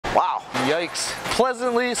Wow, yikes.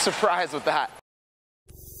 Pleasantly surprised with that.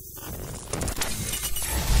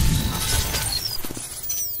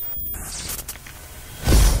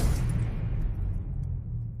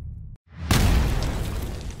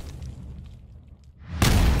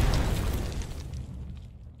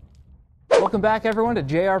 Welcome back everyone to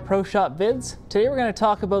JR Pro Shop Vids. Today we're going to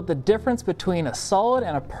talk about the difference between a solid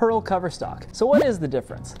and a pearl cover stock. So what is the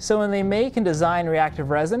difference? So when they make and design reactive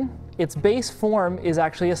resin, its base form is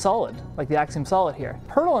actually a solid, like the Axiom solid here.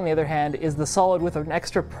 Pearl, on the other hand, is the solid with an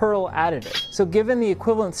extra pearl additive. So given the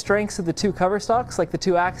equivalent strengths of the two cover stocks, like the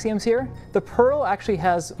two Axioms here, the pearl actually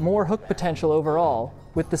has more hook potential overall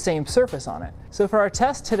with the same surface on it. So for our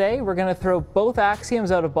test today, we're going to throw both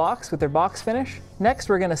Axioms out of box with their box finish. Next,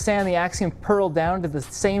 we're going to sand the Axiom Pearl down to the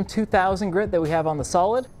same 2000 grit that we have on the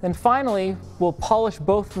solid. Then finally, we'll polish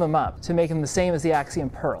both of them up to make them the same as the Axiom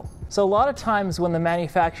Pearl. So a lot of times when the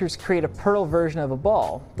manufacturers create a pearl version of a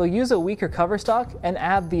ball, they'll use a weaker cover stock and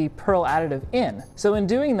add the pearl additive in. So in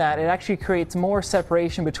doing that, it actually creates more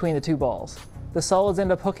separation between the two balls. The solids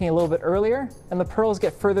end up hooking a little bit earlier, and the pearls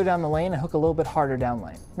get further down the lane and hook a little bit harder down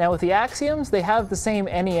lane. Now with the Axioms, they have the same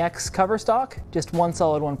NEX cover stock, just one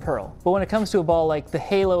solid, one pearl. But when it comes to a ball like the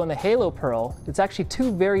Halo and the Halo Pearl, it's actually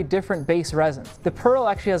two very different base resins. The pearl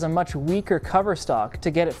actually has a much weaker cover stock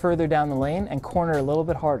to get it further down the lane and corner a little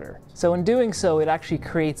bit harder. So in doing so, it actually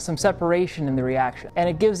creates some separation in the reaction, and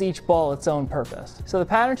it gives each ball its own purpose. So the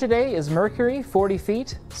pattern today is Mercury, 40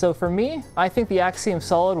 feet. So for me, I think the Axiom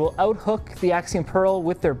Solid will outhook the Axiom Pearl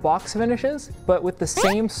with their box finishes, but with the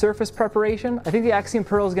same surface preparation, I think the Axiom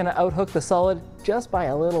Pearl is going to outhook the Solid just by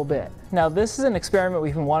a little bit. Now this is an experiment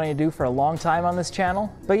we've been wanting to do for a long time on this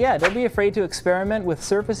channel, but yeah, don't be afraid to experiment with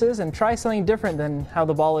surfaces and try something different than how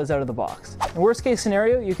the ball is out of the box. In worst case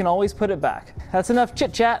scenario, you can always put it back. That's enough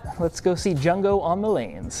chit chat, let's go see Jungo on the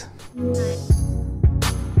lanes.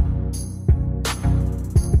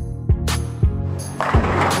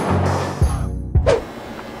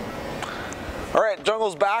 Alright,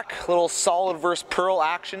 Jungo's back, little solid versus pearl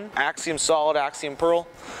action. Axiom solid, Axiom pearl.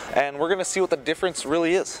 And we're gonna see what the difference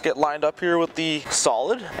really is. Get lined up here with the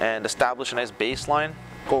solid and establish a nice baseline.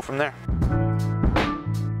 Go from there.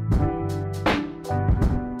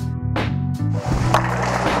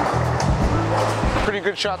 Pretty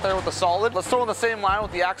good shot there with the solid. Let's throw in the same line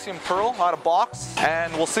with the Axiom Pearl out of box,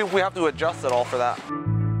 and we'll see if we have to adjust at all for that.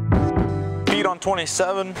 Feet on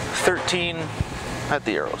 27, 13 at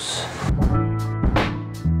the arrows.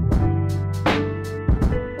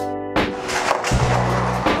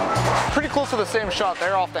 Pretty close to the same shot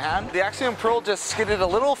there off the hand. The Axiom Pearl just skidded a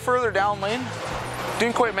little further down lane.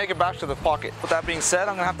 Didn't quite make it back to the pocket. With that being said,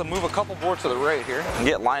 I'm gonna have to move a couple boards to the right here and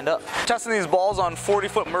get lined up. Testing these balls on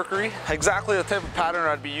 40-foot Mercury, exactly the type of pattern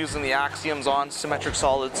I'd be using the Axioms on, symmetric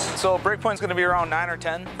solids. So breakpoint's gonna be around 9 or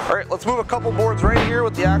 10. All right, let's move a couple boards right here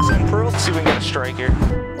with the Axiom Pearl. Let's see if we can get a strike here.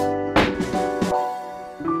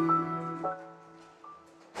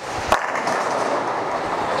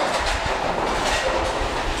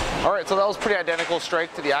 Alright, so that was pretty identical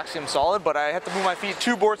strike to the Axiom Solid, but I have to move my feet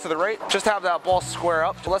 2 boards to the right just to have that ball square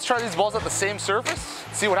up. So let's try these balls at the same surface,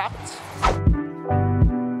 see what happens.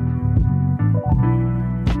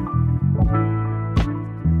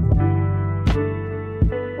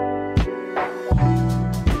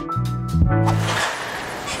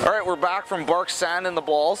 Alright, we're back from bark sand in the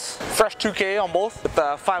balls. Fresh 2K on both with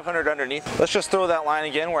 500 underneath. Let's just throw that line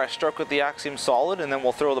again where I struck with the Axiom Solid, and then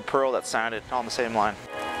we'll throw the pearl that's sanded on the same line.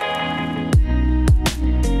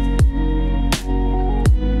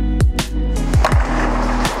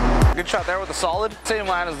 Good shot there with the solid. Same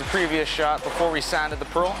line as the previous shot before we sanded the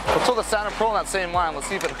pearl. Let's throw the sanded pearl in that same line. Let's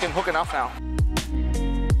see if it can hook enough now.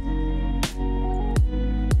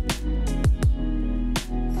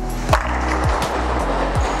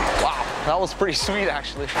 Wow, that was pretty sweet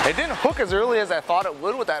actually. It didn't hook as early as I thought it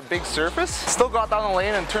would with that big surface. Still got down the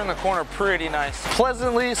lane and turned the corner pretty nice.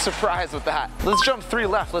 Pleasantly surprised with that. Let's jump 3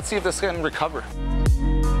 left. Let's see if this can recover.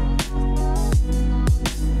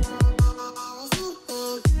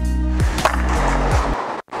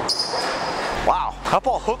 Wow, that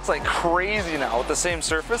ball hooks like crazy now with the same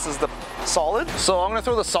surface as the solid. So I'm gonna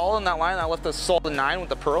throw the solid in that line. I left the solid 9 with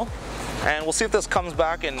the pearl, and we'll see if this comes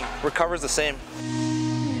back and recovers the same.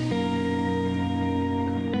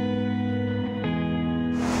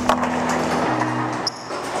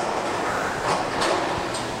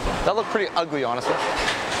 That looked pretty ugly, honestly.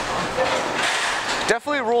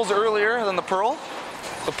 Definitely rolls earlier than the pearl.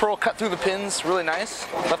 The pearl cut through the pins really nice.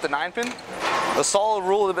 Left the 9 pin. The solid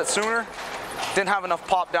rolled a bit sooner. Didn't have enough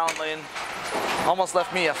pop down lane. Almost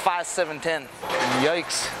left me a 5-7-10.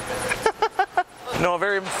 Yikes. You know, a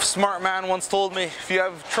very smart man once told me, if you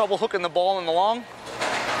have trouble hooking the ball in the long,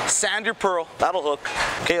 sand your pearl, that'll hook.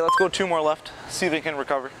 Okay, let's go 2 more left, see if they can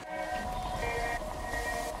recover.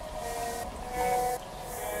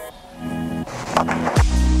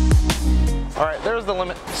 All right, there's the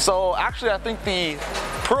limit. So actually I think the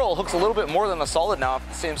pearl hooks a little bit more than the solid now at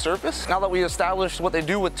the same surface. Now that we established what they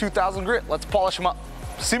do with 2000 grit, let's polish them up.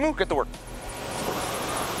 Simu, get to work.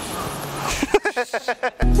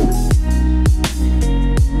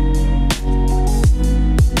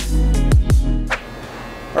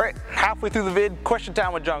 All right, halfway through the vid, question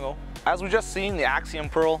time with Jungo. As we just seen, the Axiom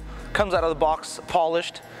Pearl comes out of the box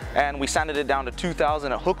polished, and we sanded it down to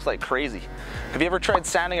 2000. It hooks like crazy. Have you ever tried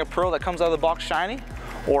sanding a pearl that comes out of the box shiny,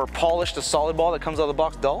 or polished a solid ball that comes out of the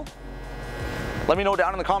box dull? Let me know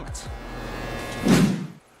down in the comments.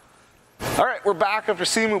 All right, we're back after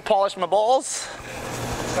Simu polished my balls.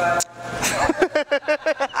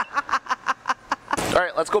 All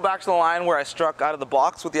right, let's go back to the line where I struck out of the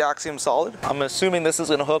box with the Axiom solid. I'm assuming this is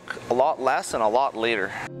gonna hook a lot less and a lot later.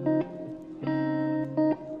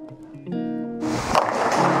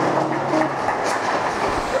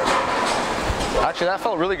 Actually, that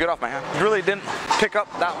felt really good off my hand. It really didn't pick up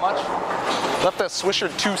that much. Left that swisher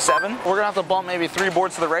 2.7. We're gonna have to bump maybe 3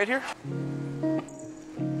 boards to the right here.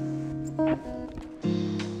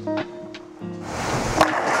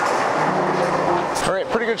 All right,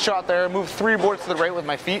 pretty good shot there. Moved 3 boards to the right with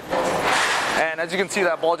my feet. And as you can see,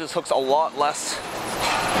 that ball just hooks a lot less,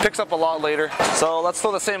 picks up a lot later. So let's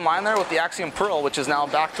throw the same line there with the Axiom Pearl, which is now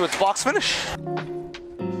back to its box finish.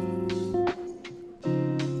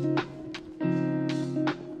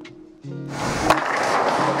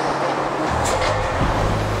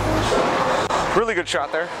 Really good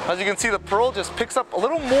shot there. As you can see, the pearl just picks up a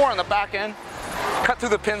little more on the back end. Cut through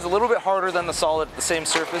the pins a little bit harder than the solid at the same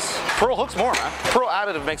surface. Pearl hooks more, man. Pearl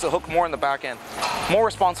additive makes it hook more in the back end. More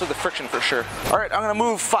responsive to friction for sure. All right, I'm gonna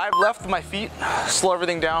move 5 left with my feet, slow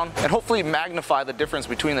everything down, and hopefully magnify the difference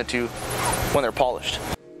between the two when they're polished.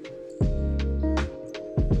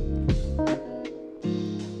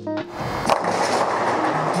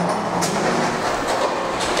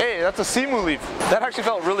 That's a Simu leaf. That actually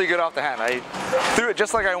felt really good off the hand. I threw it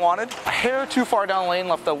just like I wanted. A hair too far down lane,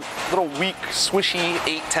 left a little weak, swishy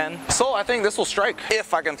 8-10. So I think this will strike,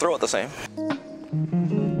 if I can throw it the same.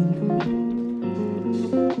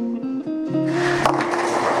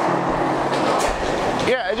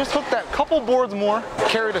 Yeah, I just hooked that couple boards more,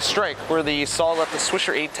 carried a strike where the solid left the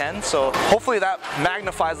swisher 8-10. So hopefully that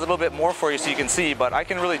magnifies a little bit more for you so you can see, but I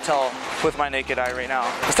can really tell with my naked eye right now.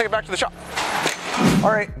 Let's take it back to the shop.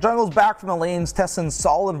 All right, Jungo's back from the lanes testing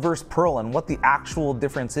solid versus pearl and what the actual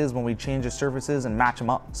difference is when we change the surfaces and match them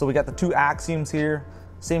up. So we got the 2 Axioms here,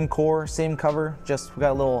 same core, same cover, just we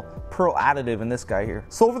got a little pearl additive in this guy here.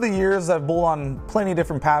 So over the years, I've bowled on plenty of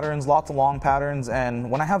different patterns, lots of long patterns, and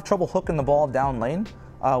when I have trouble hooking the ball down lane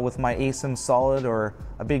with my Axiom solid or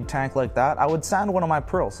a big tank like that, I would sand one of my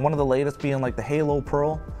pearls. One of the latest being like the Halo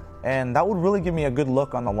Pearl. And that would really give me a good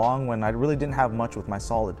look on the long when I really didn't have much with my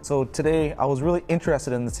solid. So today I was really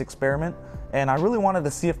interested in this experiment and I really wanted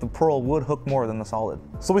to see if the pearl would hook more than the solid.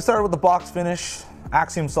 So we started with the box finish,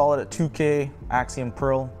 Axiom solid at 2K, Axiom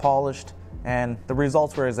Pearl polished, and the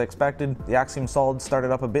results were as expected. The Axiom solid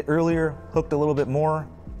started up a bit earlier, hooked a little bit more,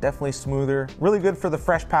 definitely smoother. Really good for the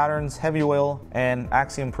fresh patterns, heavy oil, and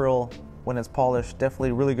Axiom Pearl when it's polished,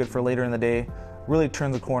 definitely really good for later in the day. Really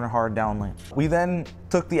turned the corner hard down lane. We then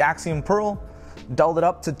took the Axiom Pearl, dulled it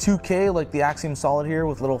up to 2K like the Axiom solid here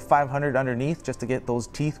with little 500 underneath just to get those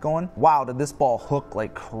teeth going. Wow, did this ball hook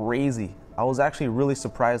like crazy. I was actually really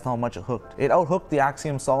surprised how much it hooked. It outhooked the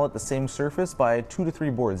Axiom solid at the same surface by 2 to 3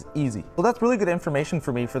 boards, easy. So that's really good information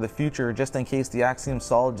for me for the future, just in case the Axiom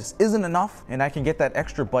solid just isn't enough and I can get that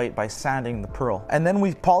extra bite by sanding the pearl. And then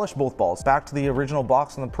we polished both balls. Back to the original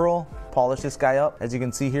box on the pearl, polished this guy up. As you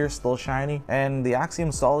can see here, still shiny. And the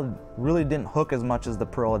Axiom solid really didn't hook as much as the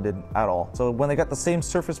pearl did at all. So when they got the same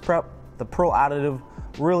surface prep, the pearl additive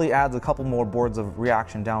really adds a couple more boards of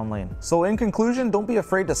reaction down lane. So in conclusion, don't be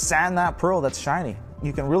afraid to sand that pearl that's shiny.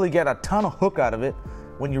 You can really get a ton of hook out of it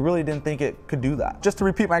when you really didn't think it could do that. Just to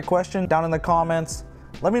repeat my question down in the comments,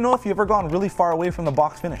 let me know if you've ever gone really far away from the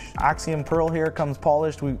box finish. Axiom Pearl here comes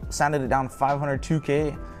polished. We sanded it down 500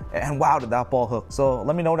 2K and wow, did that ball hook. So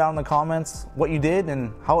let me know down in the comments what you did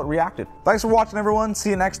and how it reacted. Thanks for watching everyone. See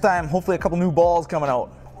you next time. Hopefully a couple new balls coming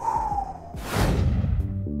out.